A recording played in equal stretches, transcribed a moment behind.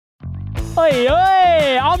Hey,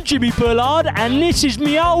 hey, I'm Jimmy Bullard, and this is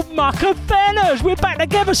me old mucker Fenners. We're back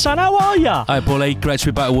together, son. How are ya? Hi, Bully. Great to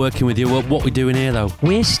be back working with you. What we doing here, though?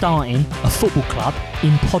 We're starting a football club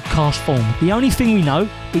in podcast form. The only thing we know,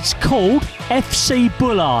 it's called FC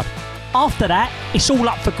Bullard. After that, it's all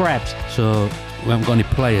up for grabs. So, we haven't got any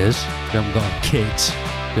players, we haven't got a kit,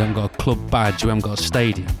 we haven't got a club badge, we haven't got a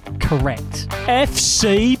stadium. Correct.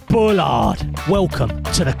 FC Bullard. Welcome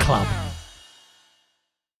to the club.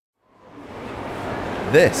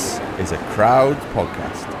 This is a Crowd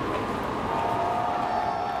podcast.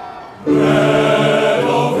 Bread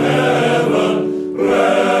of heaven,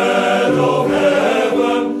 bread of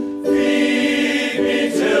heaven, feed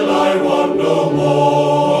me till I want no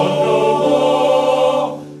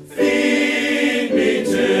more, feed me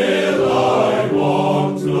till I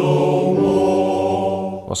want no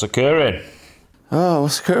more. What's occurring? Oh,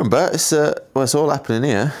 what's occurring, Bert? It's all happening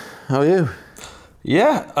here. How are you?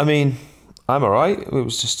 Yeah, I mean, I'm alright. It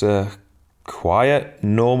was just a quiet,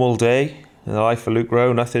 normal day in the life of Luke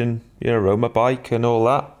Rowe. Nothing, rode my bike and all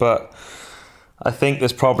that. But I think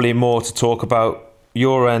there's probably more to talk about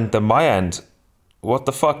your end than my end. What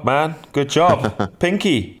the fuck, man? Good job.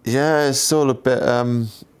 Pinky. Yeah, it's all a bit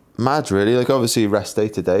mad, really. Like, obviously, rest day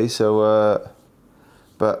today. So,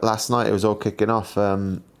 but last night it was all kicking off.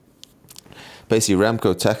 Basically,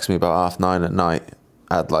 Remco texted me about 9:30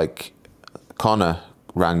 at night. Connor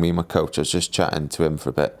rang me, my coach. I was just chatting to him for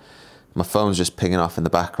a bit. My phone's just pinging off in the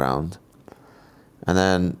background. And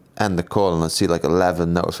then end the call and I see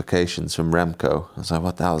 11 notifications from Remco. I was like,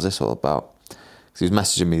 what the hell is this all about? Because he was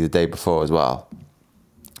messaging me the day before as well.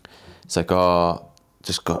 It's like, want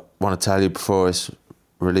to tell you before it's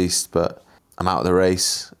released, but I'm out of the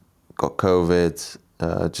race, got COVID,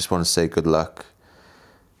 just want to say good luck,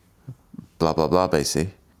 blah, blah, blah,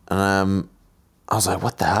 basically. And I was like,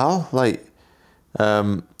 what the hell?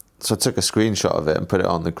 So I took a screenshot of it and put it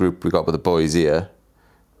on the group we got with the boys here.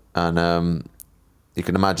 And you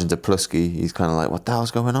can imagine Duplusky, he's kind of like, what the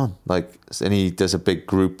hell's going on? And he does a big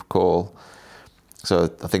group call.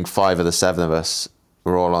 So I think 5 of the 7 of us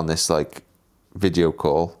were all on this video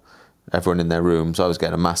call, everyone in their rooms. I was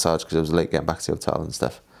getting a massage because I was late getting back to the hotel and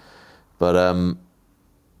stuff. But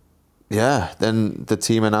yeah, then the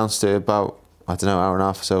team announced it about, hour and a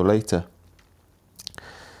half or so later.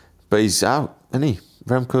 But he's out, isn't he?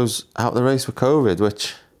 Remco's out the race with COVID,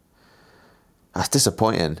 which that's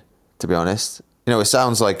disappointing, to be honest. It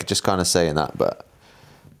sounds like just kind of saying that, but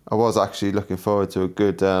I was actually looking forward to a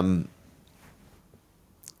good, it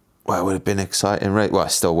would have been an exciting race. Well,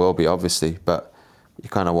 it still will be, obviously, but you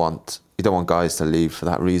don't want guys to leave for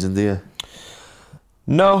that reason, do you?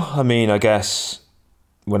 No, I mean, I guess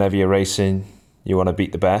whenever you're racing, you want to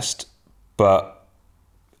beat the best, but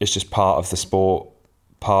it's just part of the sport,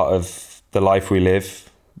 part of the life we live,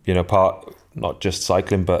 part, not just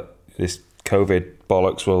cycling, but this COVID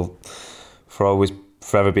bollocks will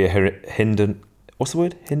forever be a hindrance. What's the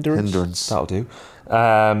word? Hindrance. That'll do.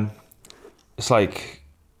 It's like,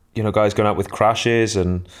 guys going out with crashes,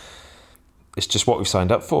 and it's just what we've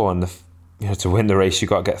signed up for. And to win the race, you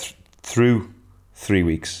got to get through 3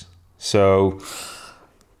 weeks. So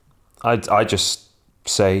I just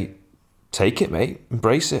say, take it, mate.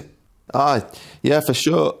 Embrace it. Yeah, for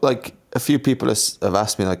sure. A few people have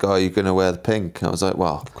asked me, are you going to wear the pink? And I was like,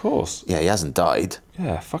 well, of course. Yeah, he hasn't died.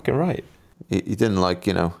 Yeah, fucking right. He didn't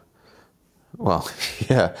well,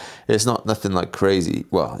 yeah, it's not nothing crazy.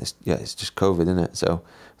 Well, it's just COVID, isn't it? So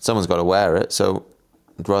someone's got to wear it. So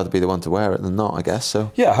I'd rather be the one to wear it than not, I guess.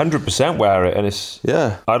 So yeah, 100% wear it. And it's,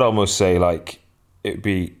 yeah, I'd almost say it'd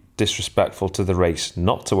be disrespectful to the race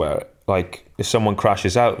not to wear it. If someone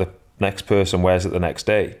crashes out, the next person wears it the next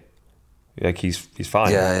day. He's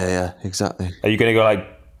fine. Yeah, exactly. Are you going to go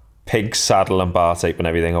pink saddle and bar tape and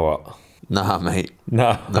everything or what? Nah, mate.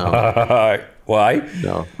 No. Why?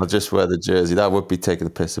 No, I'll just wear the jersey. That would be taking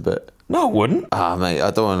the piss a bit. No, it wouldn't. Mate, I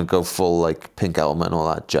don't want to go full pink helmet and all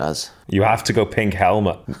that jazz. You have to go pink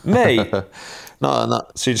helmet. Mate. No.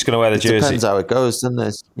 So you're just going to wear the jersey? It depends how it goes, doesn't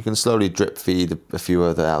it? You can slowly drip feed a few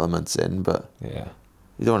other elements in, but yeah,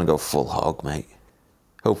 you don't want to go full hog, mate.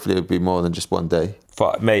 Hopefully it'll be more than just one day.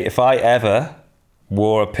 Mate, if I ever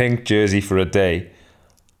wore a pink jersey for a day,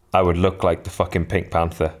 I would look like the fucking Pink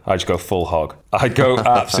Panther. I'd just go full hog. I'd go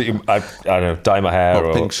absolutely, I don't know, dye my hair.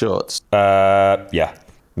 Or pink shorts? Yeah,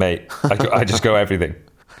 mate. I'd just go everything.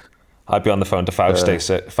 I'd be on the phone to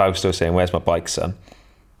Fausto saying, where's my bike, son?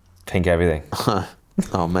 Pink everything.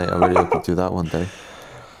 Oh, mate, I really hope you do that one day.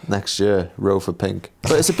 Next year, row for pink.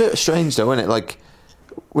 But it's a bit strange though, isn't it?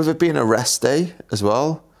 With it being a rest day as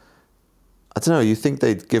well, I don't know, you think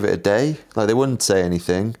they'd give it a day? They wouldn't say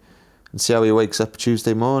anything and see how he wakes up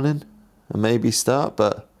Tuesday morning and maybe start,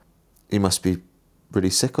 but he must be really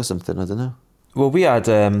sick or something, I don't know. Well, we had,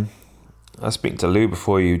 I was speaking to Lou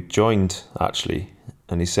before you joined, actually,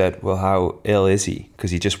 and he said, well, how ill is he?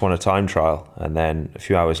 Because he just won a time trial, and then a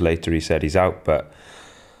few hours later he said he's out, but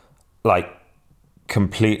like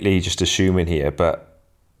completely just assuming here, but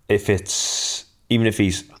even if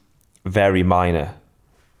he's very minor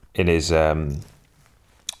in his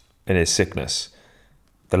sickness,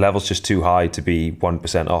 the level's just too high to be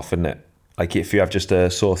 1% off, isn't it? Like if you have just a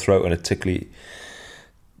sore throat and a tickly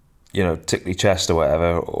chest or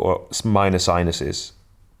whatever, or minor sinuses,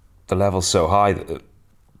 the level's so high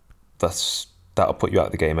that'll put you out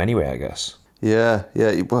of the game anyway, I guess. Yeah.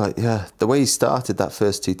 Well, yeah. The way he started that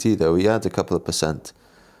first TT, though, he had a couple of %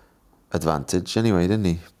 advantage anyway, didn't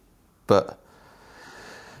he? But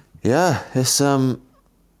yeah, it's it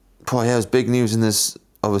was big news, and there's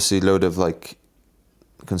obviously a load of like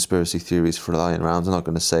conspiracy theories flying around. I'm not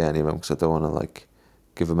going to say any of them because I don't want to like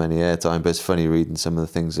give them any airtime, but it's funny reading some of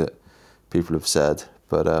the things that people have said.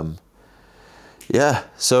 But yeah,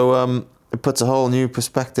 so it puts a whole new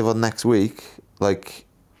perspective on next week. Like,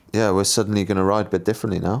 yeah, we're suddenly going to ride a bit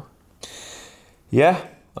differently now. Yeah,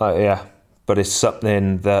 but it's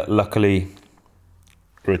something that luckily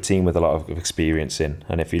we're a team with a lot of experience in,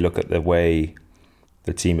 and if you look at the way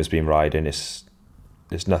the team has been riding, it's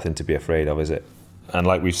nothing to be afraid of, is it? And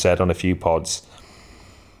like we've said on a few pods,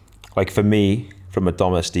 like for me, from a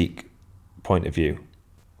domestique point of view,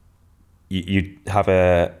 you have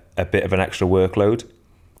a bit of an extra workload,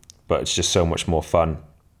 but it's just so much more fun,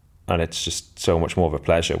 and it's just so much more of a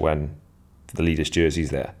pleasure when the leader's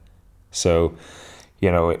jersey's there. So,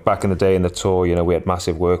 back in the day in the Tour, we had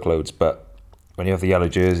massive workloads, but when you have the yellow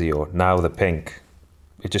jersey or now the pink,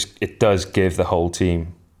 it does give the whole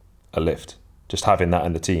team a lift, just having that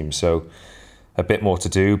in the team. So a bit more to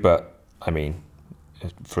do, but I mean,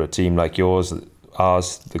 for a team like ours,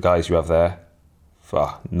 the guys you have there,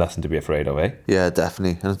 nothing to be afraid of, eh? Yeah,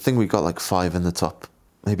 definitely. And I think we got like 5 in the top,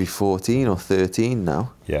 maybe 14 or 13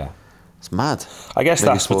 now. Yeah. It's mad. I guess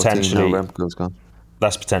maybe that's potentially Remco's gone.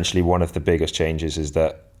 That's potentially one of the biggest changes, is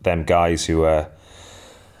that them guys who are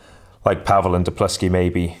like Pavel and Dupluski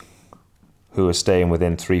maybe, who are staying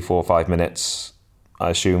within 3, 4, 5 minutes, I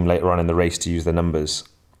assume later on in the race to use the numbers.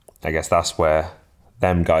 I guess that's where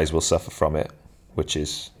them guys will suffer from it, which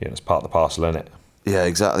is, it's part of the parcel, isn't it? Yeah,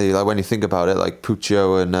 exactly. Like when you think about it, like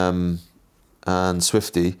Puccio and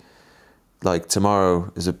Swifty, like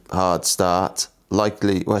tomorrow is a hard start.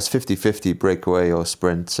 Likely, well, it's 50-50 breakaway or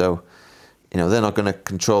sprint. So, they're not going to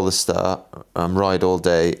control the start, ride all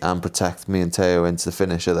day and protect me and Teo into the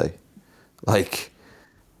finish, are they?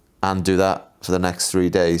 And do that for the next 3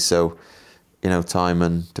 days. So, Time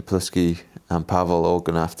and Dupluski and Pavel all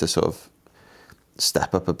going to have to sort of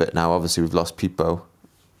step up a bit now. Obviously, we've lost Pipo,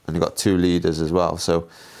 and you've got 2 leaders as well. So,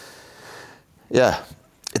 yeah,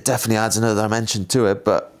 it definitely adds another dimension to it.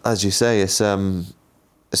 But as you say, it's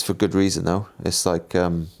for good reason, though. It's like,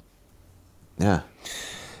 yeah.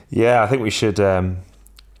 Yeah, I think we should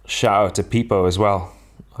shout out to Pipo as well.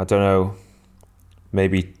 I don't know,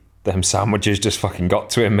 maybe them sandwiches just fucking got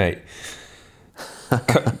to him, mate.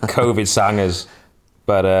 COVID sangers.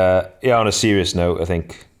 But on a serious note, I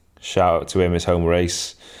think shout out to him, his home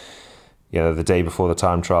race. The day before the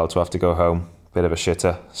time trial to have to go home. Bit of a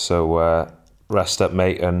shitter. So rest up,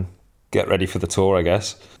 mate, and get ready for the Tour, I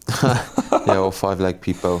guess. Yeah, or 5-leg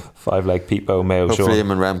Pipo. 5-leg Pipo, Mayo Sean. Hopefully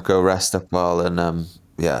him and Remco rest up well, and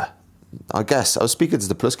yeah. I guess I was speaking to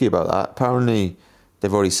Dupluski about that. Apparently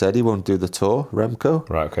they've already said he won't do the Tour, Remco.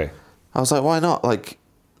 Right, okay. I was like, why not? Like,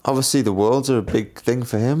 obviously the Worlds are a big thing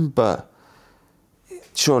for him, but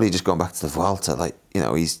surely just going back to the Vuelta, like, he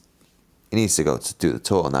needs to go to do the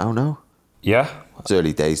Tour now, no? Yeah. It's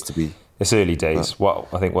early days to be. It's early days.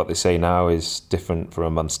 I think what they say now is different for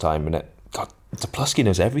a month's time, innit? God, Dupluski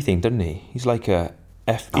knows everything, doesn't he? He's like a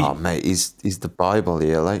FBI. Oh, mate, he's the Bible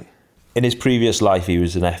here, like. In his previous life, he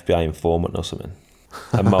was an FBI informant or something.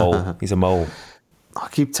 A mole. He's a mole. I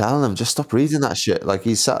keep telling him, just stop reading that shit. Like,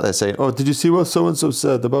 he's sat there saying, oh, did you see what so-and-so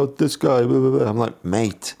said about this guy? Blah, blah, blah. I'm like,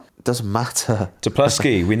 mate, it doesn't matter.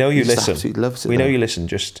 Dupluski, we know you listen. Absolutely loves it. We know you listen.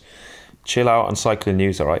 Just chill out on cycling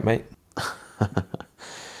news, all right, mate?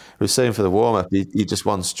 We were saying for the warm-up, he just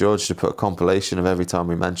wants George to put a compilation of every time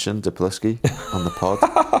we mention Dupluski on the pod.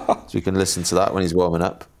 So we can listen to that when he's warming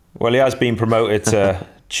up. Well, he has been promoted to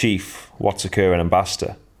Chief, Watsaker and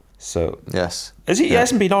Ambassador. So yes. He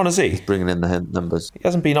hasn't been on, has he? He's bringing in the hint numbers. He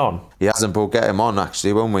hasn't been on. He hasn't, but we'll get him on,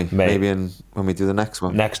 actually, won't we? Maybe when we do the next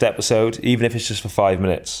one. Next episode, even if it's just for 5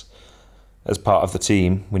 minutes. As part of the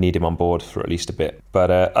team, we need him on board for at least a bit.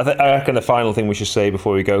 But I reckon the final thing we should say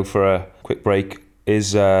before we go for a quick break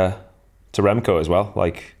is to Remco as well.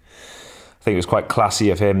 Like, I think it was quite classy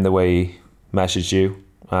of him the way he messaged you,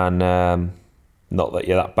 and not that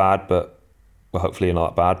you're that bad, but well, hopefully you're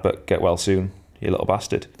not that bad, but get well soon, you little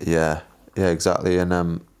bastard. Yeah, exactly.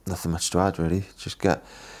 And nothing much to add really.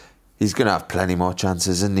 He's going to have plenty more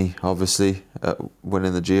chances, isn't he? Obviously, at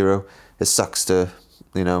winning the Giro. It sucks to,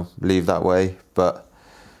 leave that way, but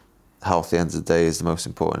health at the end of the day is the most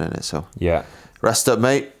important in it. So yeah, rest up,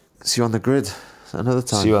 mate. See you on the grid another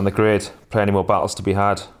time. See you on the grid. Plenty more battles to be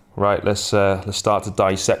had. Right, let's start to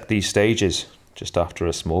dissect these stages just after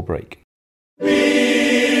a small break.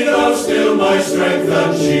 Be thou still my strength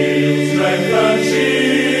and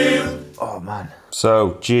shield. Oh man.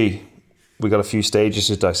 So, G, we got a few stages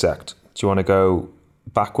to dissect. Do you want to go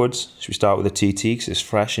backwards? Should we start with the TT because it's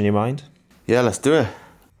fresh in your mind? Yeah, let's do it.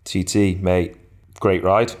 TT, mate, great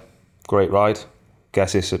ride.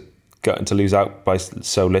 Guess it's gutting to lose out by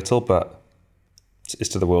so little, but it's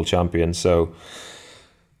to the world champion. So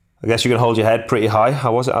I guess you can hold your head pretty high.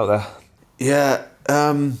 How was it out there? Yeah,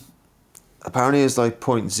 apparently it's like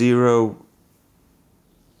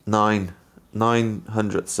 0.09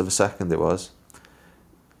 hundredths of a second it was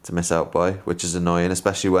to miss out by, which is annoying,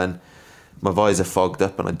 especially when my visor fogged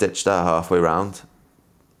up and I ditched out halfway round.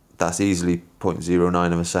 That's easily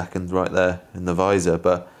 0.09 of a second right there in the visor.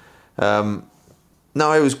 But no,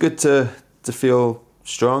 it was good to feel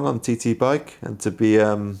strong on the TT bike and to be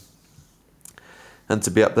up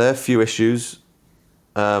there. Few issues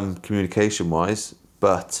communication wise,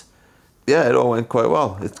 but yeah, it all went quite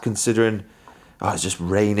well. It's considering it's just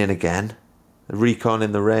raining again, the recon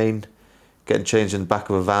in the rain, getting changed in the back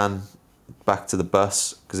of a van back to the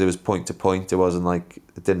bus because it was point to point. It wasn't like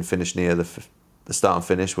it didn't finish near the start and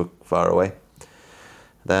finish were far away.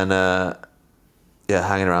 Then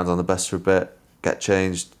hanging around on the bus for a bit, get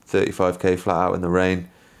changed, 35k flat out in the rain.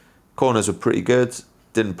 Corners were pretty good,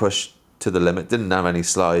 didn't push to the limit, didn't have any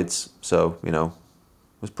slides, so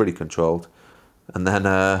was pretty controlled. And then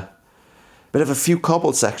bit of a few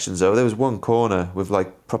cobbled sections though. There was one corner with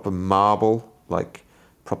like proper marble, like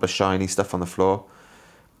proper shiny stuff on the floor,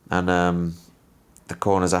 and the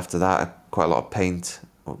corners after that are quite a lot of paint,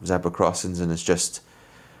 zebra crossings, and it's just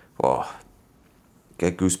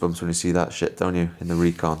get goosebumps when you see that shit, don't you, in the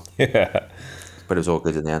recon? Yeah. But it was all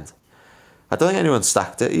good in the end. I don't think anyone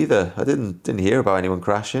stacked it either. I didn't hear about anyone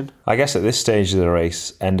crashing. I guess at this stage of the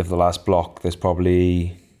race, end of the last block, there's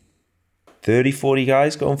probably 30, 40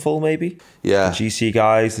 guys going full maybe? Yeah. The GC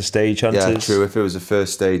guys, the stage hunters. Yeah, true. If it was the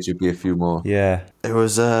first stage, it'd be a few more. Yeah. It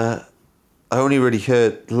was, I only really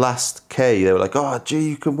heard last K, they were like, gee,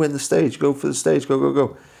 you can win the stage, go for the stage,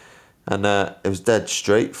 go. And it was dead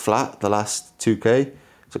straight, flat, the last 2K.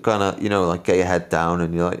 So kind of, like get your head down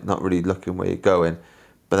and you're like not really looking where you're going.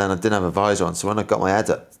 But then I didn't have a visor on, so when I got my head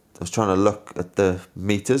up, I was trying to look at the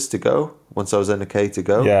meters to go, once I was in a K to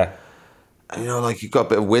go. Yeah. And you got a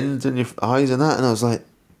bit of wind in your eyes and that, and I was like,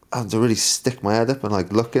 I had to really stick my head up and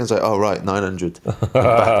like looking. I was like, oh right, 900.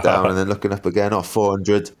 Back down and then looking up again,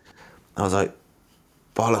 400. I was like,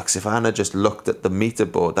 bollocks, if I hadn't just looked at the meter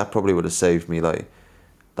board, that probably would have saved me like,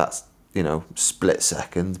 that's, split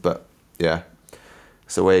second, but yeah.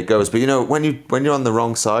 That's the way it goes. But when you're on the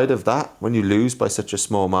wrong side of that, when you lose by such a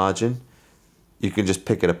small margin, you can just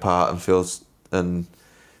pick it apart and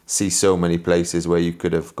see so many places where you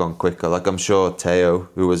could have gone quicker. Like I'm sure Teo,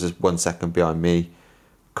 who was just 1 second behind me,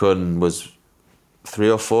 Kun was 3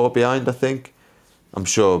 or 4 behind, I think. I'm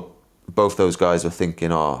sure both those guys were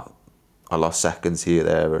thinking, I lost seconds here,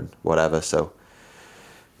 there, and whatever. So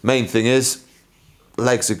main thing is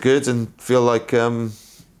legs are good and feel like they're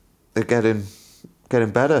getting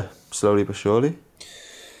better slowly but surely.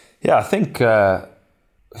 Yeah, I think a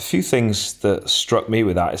few things that struck me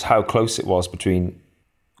with that is how close it was between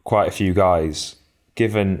quite a few guys,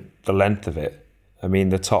 given the length of it. I mean,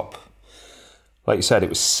 the top, like you said, it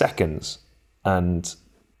was seconds, and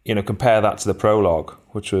compare that to the prologue,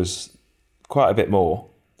 which was quite a bit more.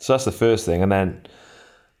 So that's the first thing. And then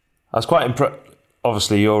I was quite impressed.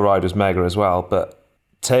 Obviously, your ride was mega as well, but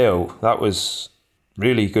Teo, that was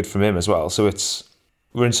really good from him as well. So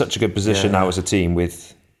we're in such a good position now as a team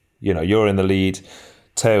with, you're in the lead,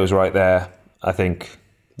 Teo's right there. I think,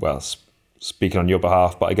 well, speaking on your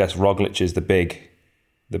behalf, but I guess Roglic is the big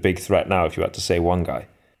threat now. If you had to say one guy,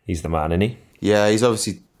 he's the man, isn't he? Yeah,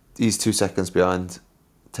 he's 2 seconds behind,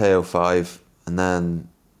 Teo 5, and then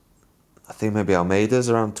I think maybe Almeida's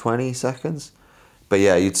around 20 seconds. But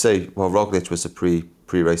yeah, you'd say, well, Roglic was a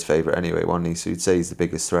pre-race favourite anyway, wasn't he? So you'd say he's the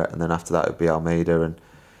biggest threat, and then after that it would be Almeida, and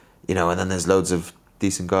and then there's loads of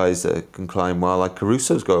decent guys that can climb well. Like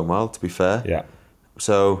Caruso's going well, to be fair. Yeah.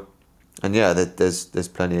 So, and yeah, there's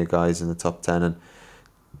plenty of guys in the top 10, and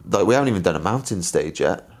like we haven't even done a mountain stage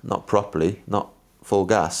yet, not properly, not full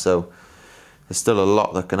gas. So there's still a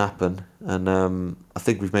lot that can happen, and I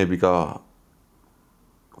think we've maybe got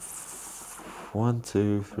 1,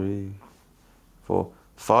 2, 3, 4,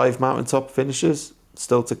 5 mountaintop finishes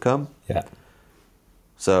still to come. Yeah.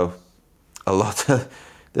 So a lot.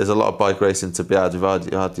 There's a lot of bike racing to be had. We've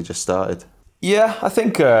hardly just started. Yeah, I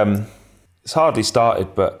think it's hardly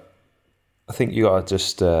started, but I think you got to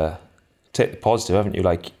just take the positive, haven't you?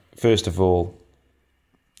 Like, first of all,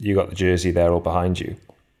 you got the jersey there all behind you.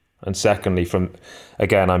 And secondly,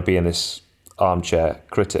 I'm being this armchair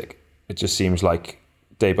critic, it just seems like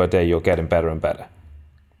day by day you're getting better and better.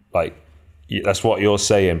 Like, that's what you're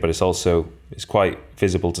saying, but it's quite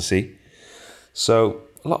visible to see. So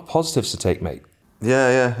a lot of positives to take, mate.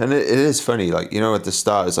 Yeah, and it is funny. Like, at the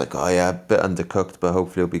start it's like, oh yeah, a bit undercooked, but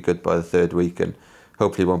hopefully it'll be good by the 3rd week, and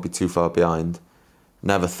hopefully it won't be too far behind.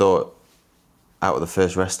 Never thought out of the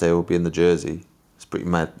first rest day we'll be in the jersey. It's pretty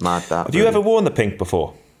mad that. Have you ever worn the pink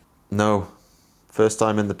before? No, first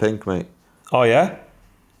time in the pink, mate. Oh yeah,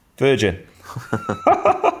 virgin.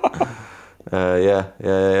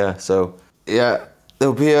 Yeah. So yeah,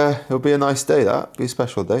 it'll be a nice day. That'll be a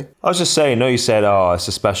special day. I was just saying. No, you said, oh, it's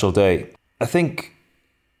a special day. I think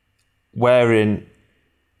wearing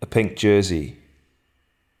a pink jersey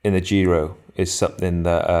in the Giro is something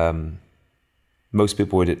that most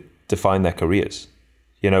people would define their careers.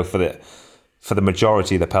 For the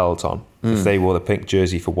majority of the peloton, if they wore the pink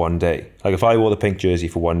jersey for one day, like if I wore the pink jersey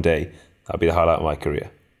for one day, that'd be the highlight of my career,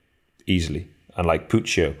 easily. And like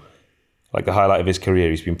Puccio, like the highlight of his career,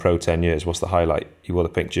 he's been pro 10 years. What's the highlight? He wore the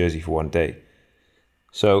pink jersey for one day.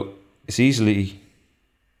 So it's easily,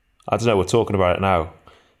 I don't know, we're talking about it now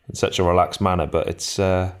in such a relaxed manner, but it's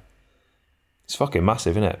fucking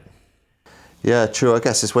massive, isn't it? Yeah, true. I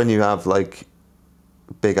guess it's when you have like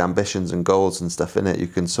big ambitions and goals and stuff in it, you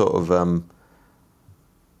can sort of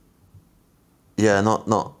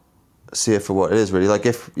not see it for what it is really. Like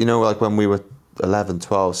if like when we were 11,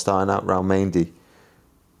 12 starting out around Maindy,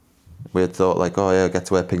 we had thought like, oh yeah, I get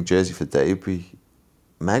to wear a pink jersey for the day. It'd be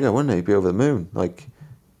mega, wouldn't it? You'd be over the moon. Like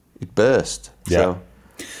you'd burst. Yeah. So,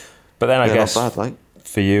 but then I guess not bad, like.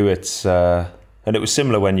 For you it's and it was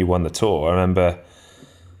similar when you won the Tour. I remember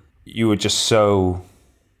you were just so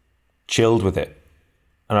chilled with it.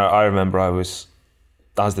 And I remember as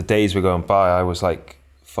the days were going by, I was like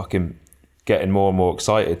fucking getting more and more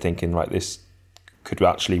excited, thinking like this could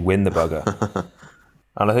actually win the bugger.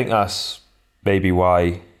 And I think that's maybe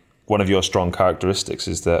why one of your strong characteristics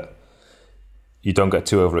is that you don't get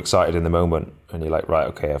too overexcited in the moment, and you're like, right,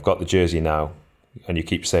 okay, I've got the jersey now, and you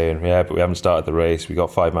keep saying, yeah, but we haven't started the race, we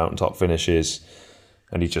got 5 mountaintop finishes,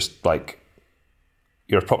 and you just like,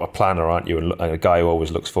 you're a proper planner, aren't you, and a guy who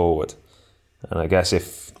always looks forward. And I guess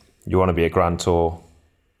if you want to be a Grand Tour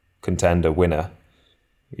contender winner,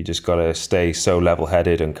 you just got to stay so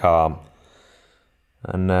level-headed and calm.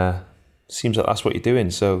 And seems like that's what you're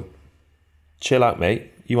doing. So chill out,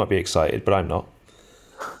 mate. You might be excited, but I'm not.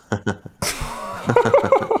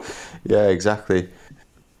 Yeah, exactly.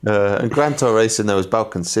 And Grand Tour racing, though, is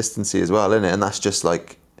about consistency as well, isn't it? And that's just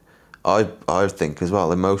like, I think as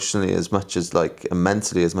well, emotionally as much as like, and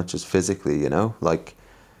mentally as much as physically, like,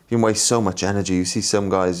 you can waste so much energy. You see some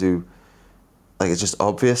guys who, like, it's just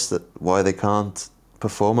obvious that why they can't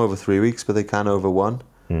perform over 3 weeks, but they can over one.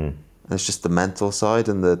 And it's just the mental side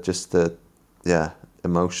and the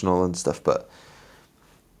emotional and stuff. But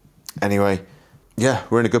anyway, yeah,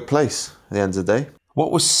 we're in a good place at the end of the day.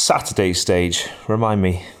 What was Saturday's stage? Remind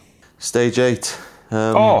me. Stage 8.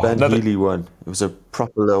 Ben Healy won. It was a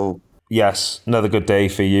proper little... Yes, another good day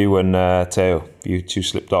for you and Teo. You two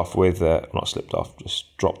slipped off with, not slipped off,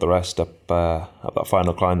 just dropped the rest up that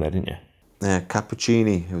final climb there, didn't you? Yeah,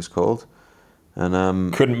 Cappuccini it was called.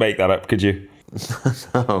 And couldn't make that up, could you?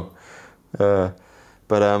 No.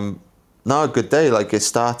 But no, a good day. Like, it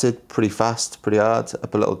started pretty fast, pretty hard,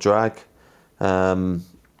 up a little drag.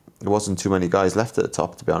 There wasn't too many guys left at the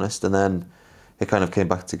top, to be honest. And then it kind of came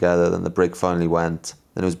back together. Then the break finally went.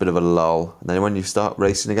 Then it was a bit of a lull. And then when you start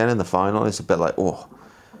racing again in the final, it's a bit like, oh,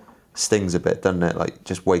 stings a bit, doesn't it? Like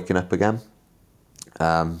just waking up again.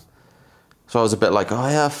 So I was a bit like, oh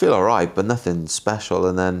yeah, I feel all right, but nothing special.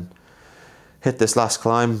 And then hit this last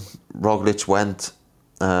climb. Roglic went.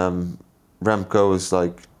 Remco was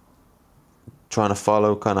like trying to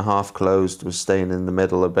follow, kind of half closed, was staying in the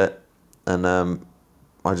middle a bit. And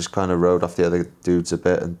I just kind of rode off the other dudes a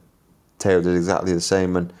bit, and Teo did exactly the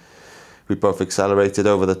same. And we both accelerated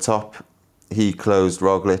over the top. He closed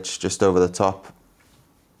Roglic just over the top.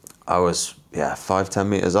 I was 5-10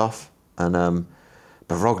 meters off, and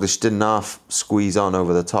But Roglic didn't half squeeze on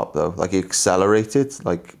over the top though. Like he accelerated,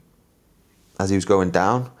 like as he was going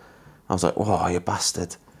down. I was like, "Whoa, you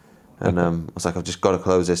bastard!" And I was like, "I've just got to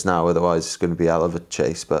close this now, otherwise it's going to be a hell of a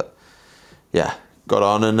chase." But yeah, got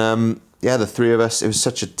on, and the three of us. It was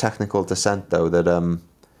such a technical descent though that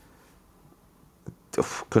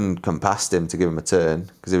couldn't come past him to give him a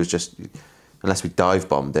turn, because it was just, unless we dive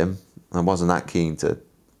bombed him, I wasn't that keen to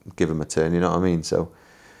give him a turn. You know what I mean? So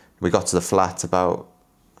we got to the flat about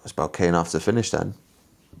K and a half to finish. Then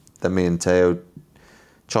me and Teo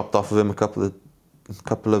chopped off of him a couple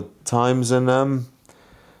of times, and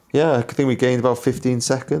I think we gained about 15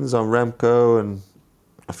 seconds on Remco and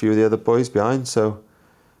a few of the other boys behind. So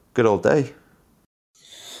good old day.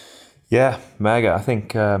 Yeah, mega. I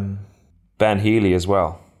think Ben Healy as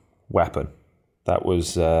well, weapon. That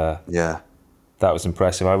was that was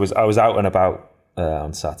impressive. I was out and about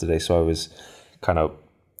on Saturday, so I was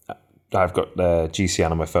I've got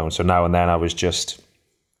GCN on my phone, so now and then I was just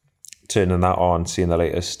turning that on, seeing the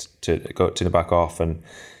latest, turn it back off, and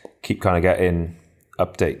keep kind of getting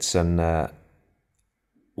updates. And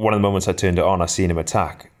one of the moments I turned it on, I seen him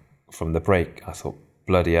attack from the break. I thought,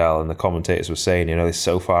 bloody hell! And the commentators were saying, they're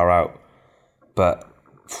so far out, but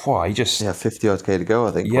he just 50 odd K to go,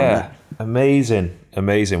 I think. Yeah, amazing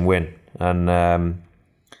win. And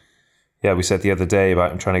we said the other day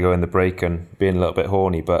about him trying to go in the break and being a little bit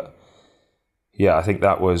horny, but yeah, I think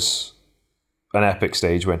that was an epic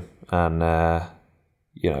stage win. And,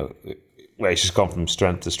 he's just gone from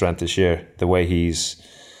strength to strength this year. The way he's,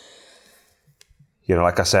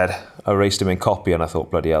 like I said, I raced him in copy and I thought,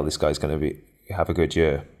 bloody hell, this guy's going to have a good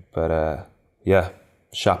year. But,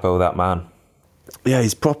 chapeau that man. Yeah,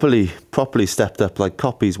 he's properly stepped up. Like,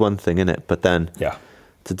 copy's one thing, innit? But then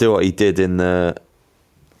to do what he did in the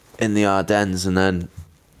Ardennes, and then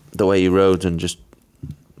the way he rode and just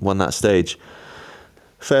won that stage,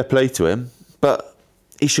 fair play to him. But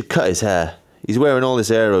he should cut his hair. He's wearing all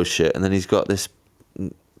this aero shit, and then he's got this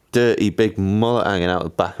dirty big mullet hanging out the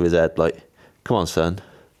back of his head. Like, come on, son,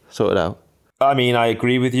 sort it out. I mean, I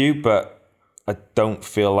agree with you, but I don't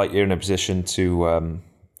feel like you're in a position to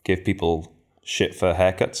give people shit for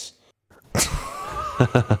haircuts.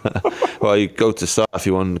 Well, you go to start if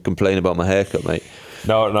you want to complain about my haircut, mate.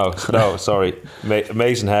 No, sorry.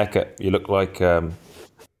 Amazing haircut. You look like...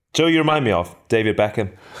 Joe, you remind me of David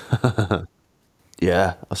Beckham.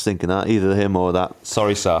 Yeah, I was thinking that. Either him or that...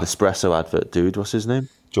 Sorry, sir. Nespresso advert dude. What's his name?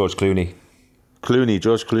 George Clooney.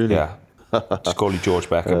 George Clooney. Yeah. Just call you George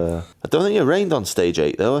Beckham. I don't think it rained on stage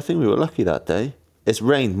 8, though. I think we were lucky that day. It's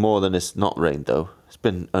rained more than it's not rained, though. It's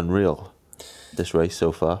been unreal, this race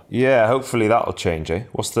so far. Yeah, hopefully that'll change, eh?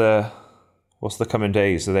 What's the coming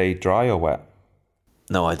days? Are they dry or wet?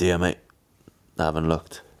 No idea, mate. I haven't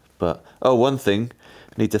looked. But, one thing.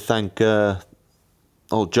 I need to thank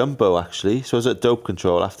old Jumbo, actually. So I was at Dope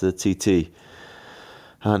Control after the TT.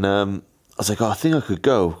 And I was like, I think I could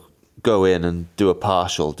go in and do a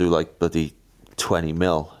partial, do like bloody 20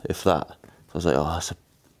 mil, if that. So I was like, that's a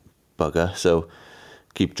bugger. So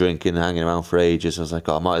keep drinking, hanging around for ages. I was like,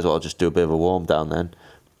 I might as well just do a bit of a warm down then.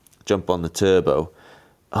 Jump on the turbo.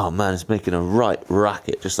 Oh man, it's making a right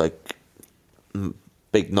racket, just like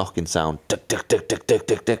big knocking sound, tick, tick, tick, tick, tick,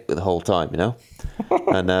 tick, tick, the whole time,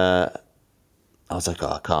 And I was like,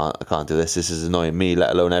 I can't do this. This is annoying me, let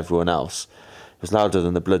alone everyone else. It was louder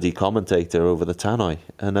than the bloody commentator over the tannoy.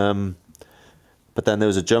 And but then there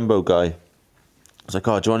was a Jumbo guy. I was like,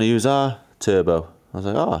 do you want to use our turbo? I was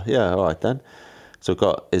like, yeah, all right then. So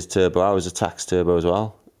got his turbo. I was a tax turbo as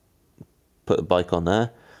well. Put the bike on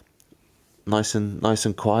there, nice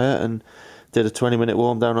and quiet, and did a 20-minute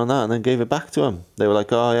warm down on that, and then gave it back to him. They were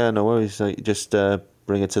like, no worries, like, just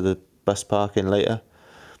bring it to the bus parking later.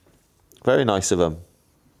 Very nice of them.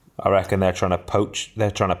 I reckon they're trying to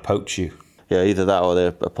poach you. Yeah, either that or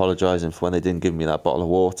they're apologising for when they didn't give me that bottle of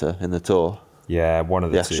water in the tour. Yeah, one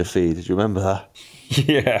of the two. extra fee. Did you remember that?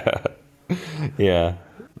 Yeah.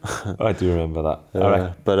 I do remember that.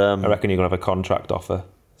 I reckon you're going to have a contract offer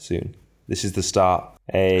soon. This is the start.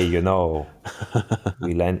 Hey,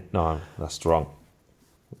 we lent... No, that's wrong.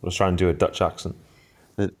 I was trying to do a Dutch accent.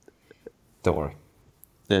 Don't worry.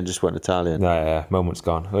 Then just went Italian. Yeah, moment's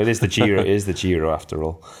gone. Well, it is the Giro. It is the Giro after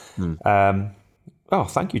all.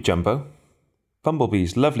 Thank you, Jumbo.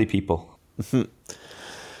 Bumblebees, lovely people.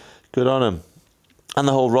 Good on him. And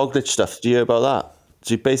the whole Roglic stuff. Did you hear about that?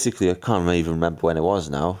 So basically, I can't even remember when it was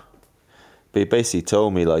now, but he basically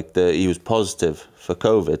told me like that he was positive for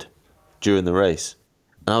COVID during the race,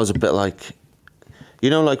 and I was a bit like,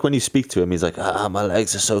 like when you speak to him, he's like, my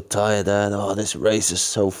legs are so tired, this race is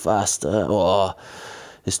so fast,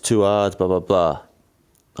 it's too hard, blah blah blah.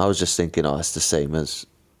 I was just thinking, oh, it's the same as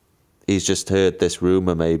he's just heard this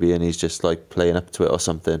rumour maybe and he's just like playing up to it or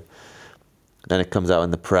something. Then it comes out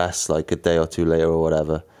in the press like a day or two later or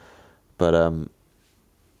whatever. But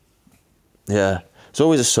yeah, it's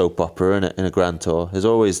always a soap opera in a Grand Tour. There's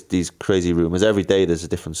always these crazy rumours. Every day there's a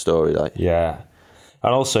different story. Like Yeah.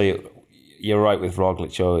 And also, you're right with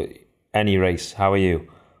Roglic. Any race, how are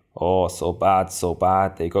you? Oh, so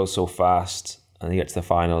bad. They go so fast. And he gets to the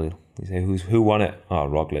final. You say, who won it? Oh,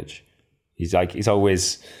 Roglic. He's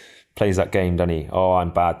always plays that game, doesn't he? Oh,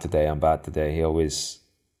 I'm bad today. He always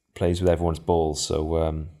plays with everyone's balls.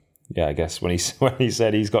 So, yeah, I guess when he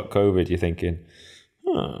said he's got COVID, you're thinking,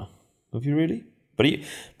 have you really? But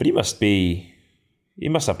he must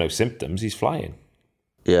have no symptoms. He's flying.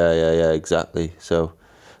 Yeah, exactly. So,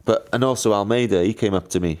 and also Almeida, he came up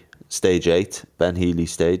to me, stage 8, Ben Healy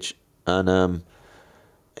stage, and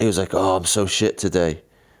he was like, "Oh, I'm so shit today."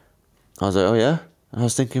 I was like, "Oh yeah." And I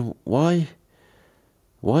was thinking, why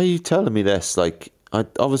are you telling me this? Like, I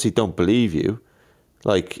obviously don't believe you.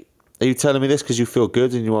 Like, are you telling me this because you feel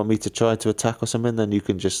good and you want me to try to attack or something? Then you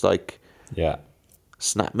can just like,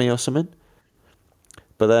 snap me or something.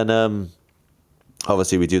 But then,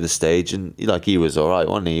 obviously we do the stage and like he was all right,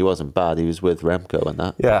 wasn't he? He wasn't bad. He was with Remco and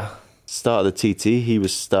that. Yeah. Start of the TT, he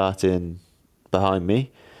was starting behind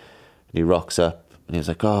me. And he rocks up and he was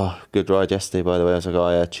like, "Oh, good ride yesterday, by the way." I was like, "Oh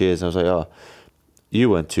yeah, cheers." And I was like, "Oh, you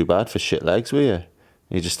weren't too bad for shit legs, were you?" And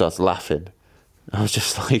he just starts laughing. I was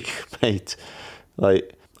just like, "Mate,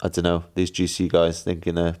 like, I don't know, these GC guys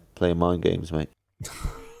thinking they're playing mind games, mate."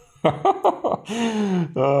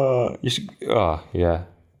 You should. Oh yeah,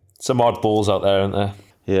 some oddballs out there, aren't there?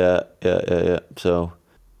 Yeah. So,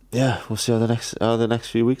 yeah, we'll see how the next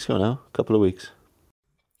few weeks go now. A couple of weeks.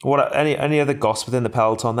 What any other goss within the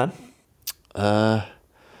peloton then?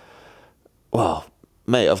 Well,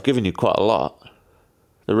 mate, I've given you quite a lot.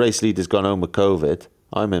 The race leader's gone home with COVID.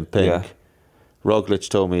 I'm in pink. Yeah. Roglic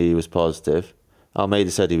told me he was positive.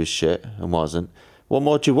 Almeida said he was shit and wasn't. What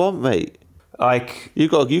more do you want, mate? Like, You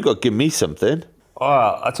got to give me something.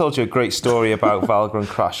 oh, I told you a great story about Valgren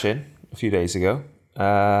crashing a few days ago.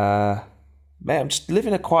 Mate, I'm just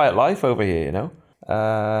living a quiet life over here, you know.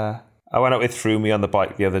 I went out with Froome on the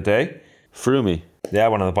bike the other day. Froome? Yeah, I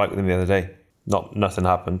went on the bike with him the other day. Nothing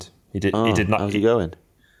happened. He did not. How's he going?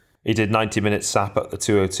 He did 90 minutes sap at the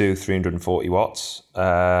 202, 340 watts.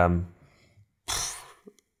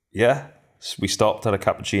 Yeah, we stopped, had a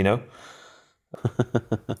cappuccino.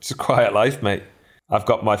 It's a quiet life, mate. I've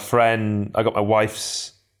got my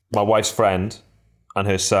wife's friend and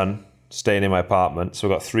her son staying in my apartment. So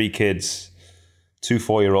I've got 3 kids, 2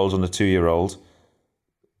 4-year-olds and a 2-year-old.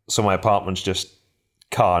 So my apartment's just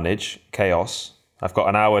carnage, chaos. I've got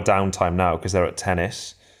an hour downtime now because they're at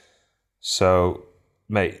tennis. So,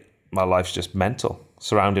 mate, my life's just mental.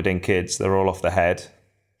 Surrounded in kids, they're all off their head.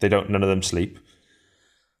 None of them sleep.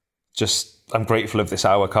 Just, I'm grateful of this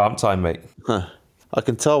hour calm time, mate. I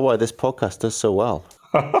can tell why this podcast does so well.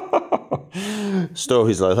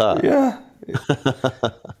 Stories like that. Yeah.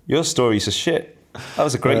 Your stories are shit. That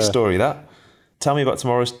was a great story, that. Tell me about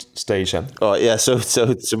tomorrow's stage then. Oh, yeah, so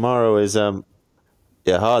tomorrow is,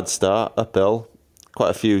 hard start, uphill.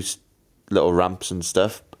 Quite a few little ramps and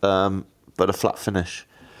stuff, but a flat finish.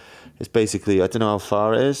 It's basically, I don't know how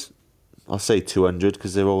far it is. I'll say 200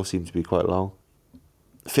 because they all seem to be quite long.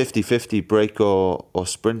 50-50 break or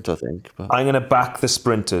sprint, I think. But I'm going to back the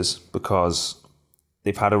sprinters because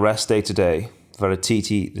they've had a rest day today. They've had a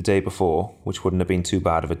TT the day before, which wouldn't have been too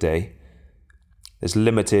bad of a day. There's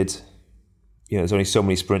limited, there's only so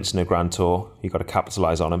many sprints in a Grand Tour. You've got to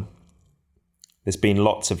capitalise on them. There's been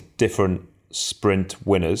lots of different sprint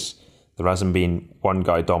winners. There hasn't been one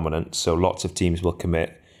guy dominant, so lots of teams will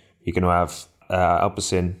commit. You're going to have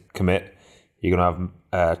Alpecin commit. You're going to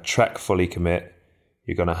have Trek fully commit.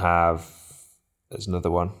 You're going to have, there's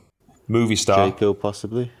another one, Movistar. Jayco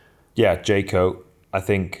possibly. Yeah, Jayco. I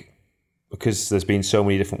think because there's been so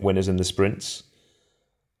many different winners in the sprints,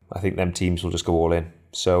 I think them teams will just go all in.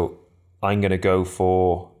 So I'm going to go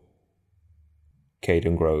for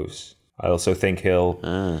Caden Groves. I also think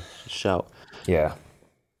he'll... shout. Yeah.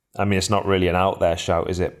 I mean, it's not really an out there shout,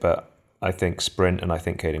 is it? But I think sprint and I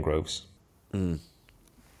think Caden Groves.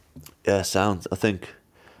 Yeah, sounds. I think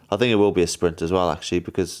it will be a sprint as well, actually,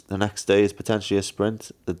 because the next day is potentially a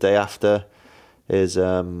sprint. The day after is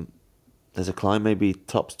there's a climb, maybe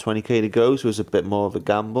tops 20k to go, so it's a bit more of a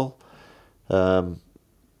gamble.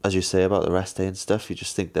 As you say about the rest day and stuff, you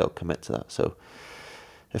just think they'll commit to that. So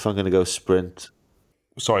if I'm going to go sprint...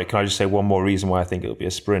 Sorry, can I just say one more reason why I think it'll be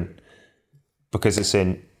a sprint? Because it's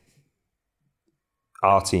in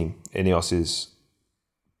our team, Ineos's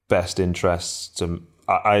best interests to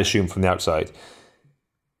I assume from the outside,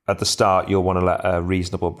 at the start, you'll want to let a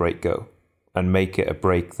reasonable break go and make it a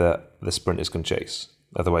break that the sprinters can chase.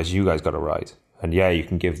 Otherwise, you guys got to ride. And yeah, you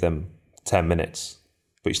can give them 10 minutes,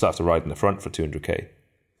 but you still have to ride in the front for 200k.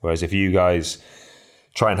 Whereas if you guys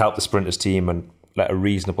try and help the sprinters team and let a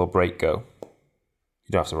reasonable break go,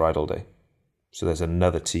 you don't have to ride all day. So there's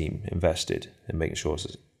another team invested in making sure it's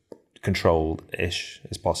as controlled-ish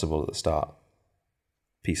as possible at the start.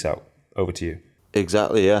 Peace out. Over to you.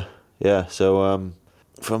 Exactly, yeah. Yeah, so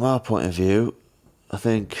from our point of view, I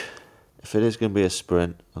think if it is going to be a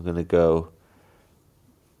sprint, I'm going to go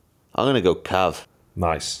Cav.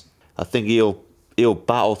 Nice. I think he'll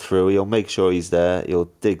battle through, he'll make sure he's there,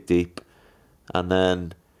 he'll dig deep, and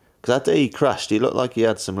then, because that day he crashed, he looked like he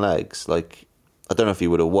had some legs, like, I don't know if he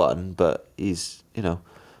would have won, but he's,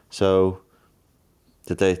 so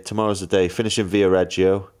tomorrow's the day, finishing Via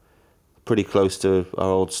Reggio, pretty close to our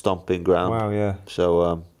old stomping ground. Wow, yeah.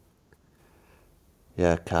 So,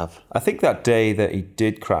 yeah, Cav. I think that day that he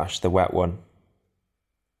did crash, the wet one,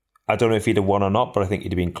 I don't know if he'd have won or not, but I think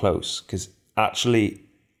he'd have been close. Because actually,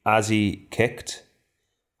 as he kicked,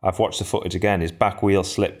 I've watched the footage again, his back wheel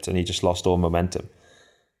slipped and he just lost all momentum.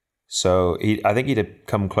 So I think he'd have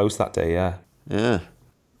come close that day, yeah. Yeah.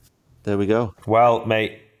 There we go. Well,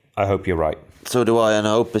 mate, I hope you're right. So do I, and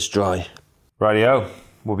I hope it's dry. Rightio.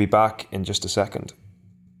 We'll be back in just a second.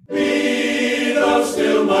 Be thou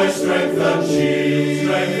still my strength and shield,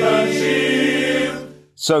 strength and shield.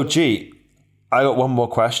 So, G, I got one more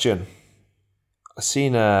question. I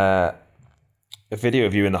seen a video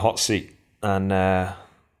of you in the hot seat, and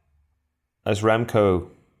as Remco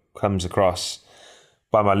comes across,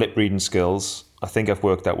 by my lip reading skills, I think I've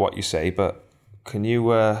worked out what you say. But can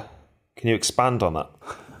you expand on that?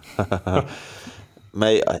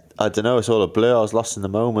 Mate, I don't know, it's all a blur. I was lost in the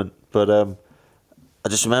moment, but I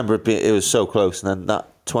just remember it was so close, and then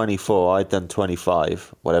that 24, I'd done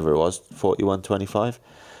 25, whatever it was, 41.25,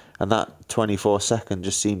 and that 24 second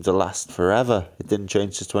just seemed to last forever. It didn't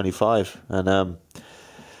change to 25, and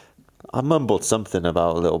I mumbled something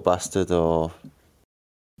about a little bastard, or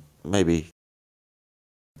maybe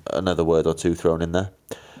another word or two thrown in there,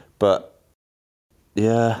 but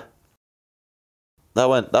yeah. That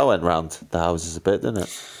went round the houses a bit, didn't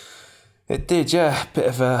it? It did, yeah. Bit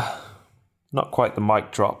of a, not quite the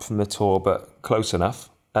mic drop from the tour, but close enough.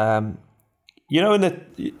 In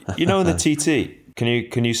the TT,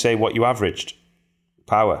 can you say what you averaged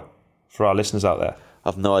power for our listeners out there?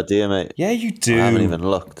 I've no idea, mate. Yeah, you do. I haven't even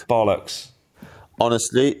looked. Bollocks.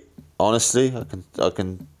 Honestly, I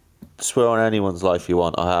can swear on anyone's life you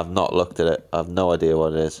want. I have not looked at it. I have no idea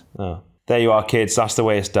what it is. Oh. There you are, kids. That's the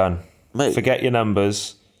way it's done. Mate. Forget your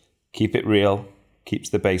numbers. Keep it real. Keeps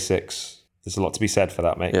the basics. There's a lot to be said for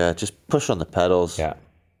that, mate. Yeah, just push on the pedals. Yeah.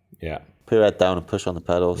 Put your head down and push on the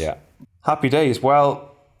pedals. Yeah. Happy days.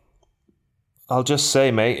 Well, I'll just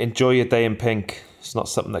say, mate, enjoy your day in pink. It's not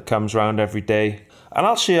something that comes around every day. And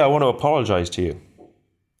actually, I want to apologise to you.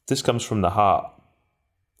 This comes from the heart.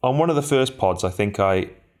 On one of the first pods, I think I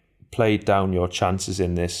played down your chances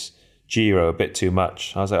in this Giro a bit too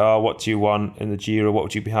much. I was like, what do you want in the Giro? What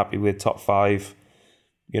would you be happy with? Top 5?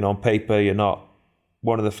 On paper, you're not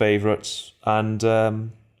one of the favourites. And sorry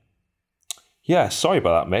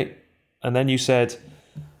about that, mate. And then you said,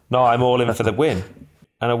 no, I'm all in for the win.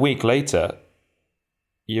 And a week later,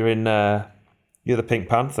 you're the Pink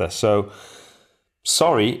Panther. So,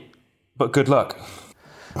 sorry, but good luck.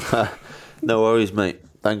 No worries, mate.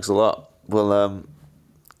 Thanks a lot. Well,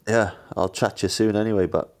 I'll chat to you soon anyway,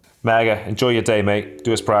 but... Mega, enjoy your day, mate.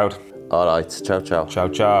 Do us proud. All right, ciao, ciao. Ciao,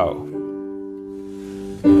 ciao.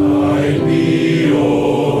 Guide me,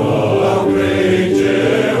 O thou great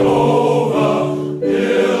Jehovah,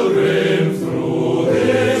 pilgrim through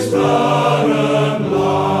this barren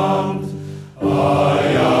land. I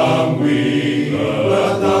am weak,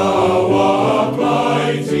 but thou art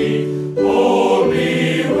mighty. Hold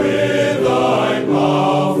me with thy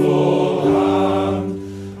powerful hand.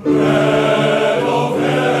 Bread of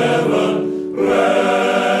heaven,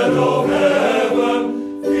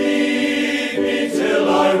 feed me till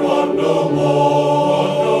I want no more.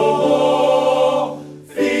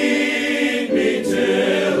 Feed me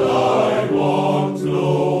till I want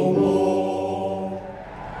no more.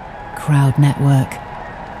 Crowd Network,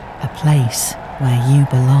 a place where you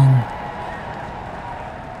belong.